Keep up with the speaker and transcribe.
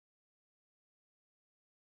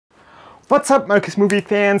What's up, Marcus movie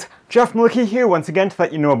fans? Jeff Malicki here once again to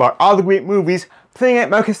let you know about all the great movies playing at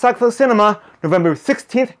Marcus Saukville Cinema November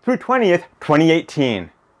 16th through 20th, 2018.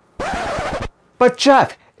 But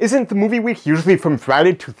Jeff, isn't the movie week usually from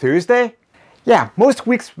Friday to Thursday? Yeah, most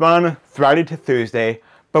weeks run Friday to Thursday,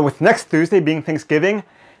 but with next Thursday being Thanksgiving,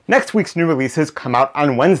 next week's new releases come out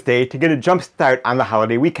on Wednesday to get a jump start on the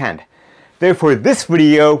holiday weekend. Therefore, this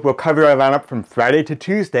video will cover our lineup from Friday to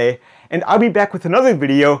Tuesday, and I'll be back with another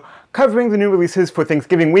video covering the new releases for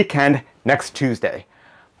Thanksgiving weekend next Tuesday.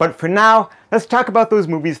 But for now, let's talk about those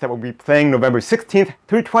movies that will be playing November 16th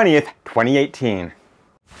through 20th, 2018.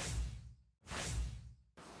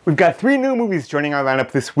 We've got 3 new movies joining our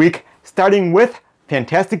lineup this week, starting with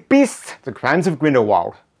Fantastic Beasts: The Crimes of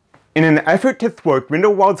Grindelwald. In an effort to thwart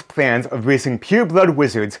Grindelwald's plans of raising pure-blood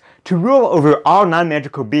wizards to rule over all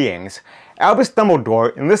non-magical beings, Albus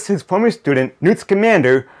Dumbledore enlists his former student, Newt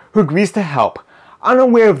Scamander, who agrees to help,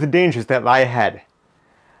 unaware of the dangers that lie ahead.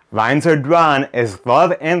 Lines are drawn as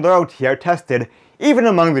love and loyalty are tested, even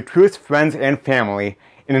among the truest friends and family,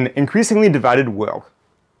 in an increasingly divided world.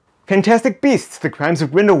 Fantastic Beasts: The Crimes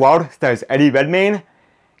of Grindelwald stars Eddie Redmayne,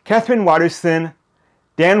 Catherine Waterston,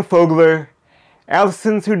 Dan Fogler,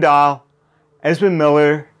 Alison Sudol, Ezra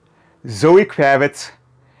Miller, Zoe Kravitz,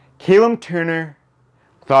 Callum Turner,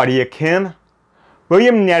 Claudia Kim,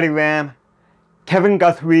 William Nadilam, Kevin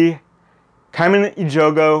Guthrie, Carmen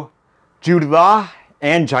Ejogo, Jude Law,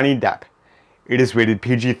 and Johnny Depp. It is rated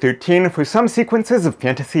PG-13 for some sequences of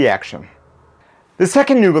fantasy action. The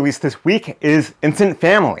second new release this week is Instant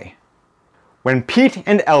Family. When Pete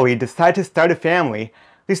and Ellie decide to start a family,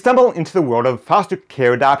 they stumble into the world of foster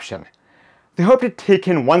care adoption. They hope to take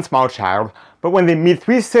in one small child, but when they meet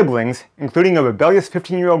 3 siblings, including a rebellious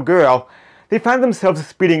 15-year-old girl, they find themselves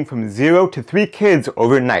speeding from 0 to 3 kids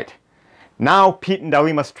overnight. Now, Pete and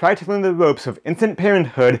Ellie must try to learn the ropes of instant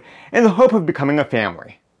parenthood in the hope of becoming a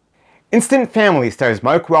family. Instant Family stars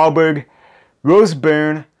Mark Wahlberg, Rose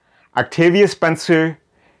Byrne, Octavia Spencer,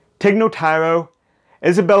 Tig Notaro,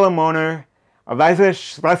 Isabella Moner, Eliza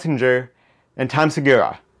Schlesinger, and Tom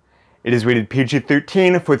Segura. It is rated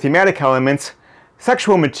PG-13 for thematic elements,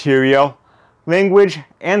 sexual material, language,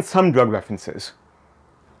 and some drug references.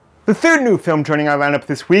 The third new film joining our lineup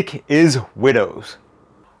this week is Widows.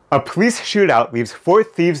 A police shootout leaves 4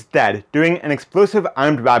 thieves dead during an explosive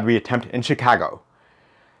armed robbery attempt in Chicago.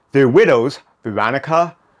 Their widows,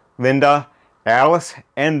 Veronica, Linda, Alice,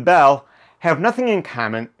 and Belle, have nothing in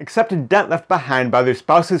common except a debt left behind by their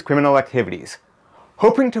spouse's criminal activities.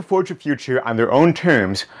 Hoping to forge a future on their own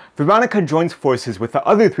terms, Veronica joins forces with the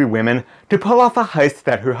other 3 women to pull off a heist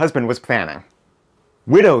that her husband was planning.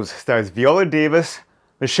 Widows stars Viola Davis,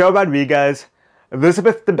 Michelle Rodriguez,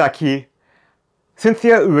 Elizabeth Debicki,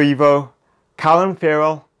 Cynthia Erivo, Colin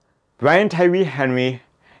Farrell, Brian Tyree Henry,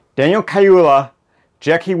 Daniel Kaluuya,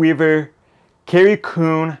 Jackie Weaver, Carrie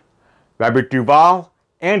Coon, Robert Duvall,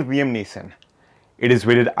 and Liam Neeson. It is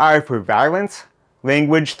rated R for violence,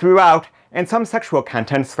 language throughout, and some sexual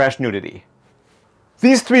content/nudity.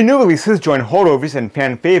 These 3 new releases join holdovers and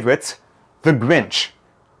fan favorites: The Grinch,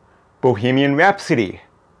 Bohemian Rhapsody,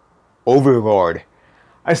 Overlord,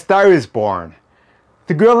 A Star is Born,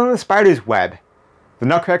 The Girl in the Spider's Web, The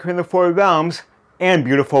Nutcracker in the 4 Realms, and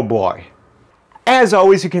Beautiful Boy. As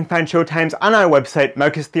always, you can find showtimes on our website,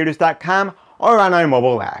 marcustheaters.com, or on our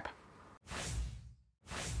mobile app.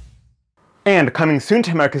 And coming soon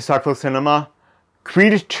to Marcus Saukville Cinema,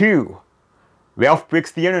 Creed 2, Ralph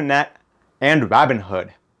Breaks the Internet, and Robin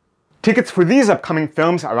Hood. Tickets for these upcoming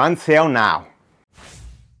films are on sale now.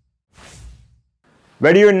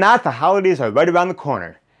 Ready or not, the holidays are right around the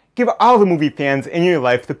corner. Give all the movie fans in your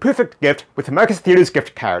life the perfect gift with the Marcus Theaters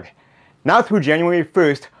gift card. Now through January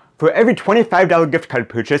 1st, for every $25 gift card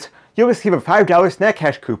purchase, you'll receive a $5 snack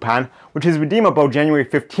cash coupon, which is redeemable January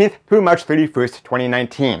 15th through March 31st,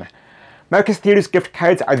 2019. Marcus Theaters gift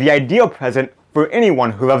cards are the ideal present for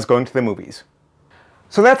anyone who loves going to the movies.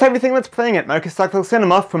 So that's everything that's playing at Marcus Saukville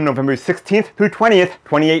Cinema from November 16th through 20th,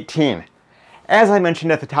 2018. As I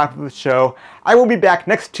mentioned at the top of the show, I will be back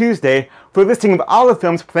next Tuesday for a listing of all the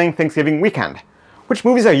films playing Thanksgiving weekend. Which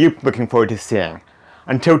movies are you looking forward to seeing?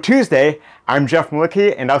 Until Tuesday, I'm Jeff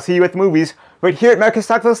Malicki, and I'll see you at the movies right here at Marcus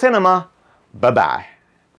Saukville Cinema. Bye-bye.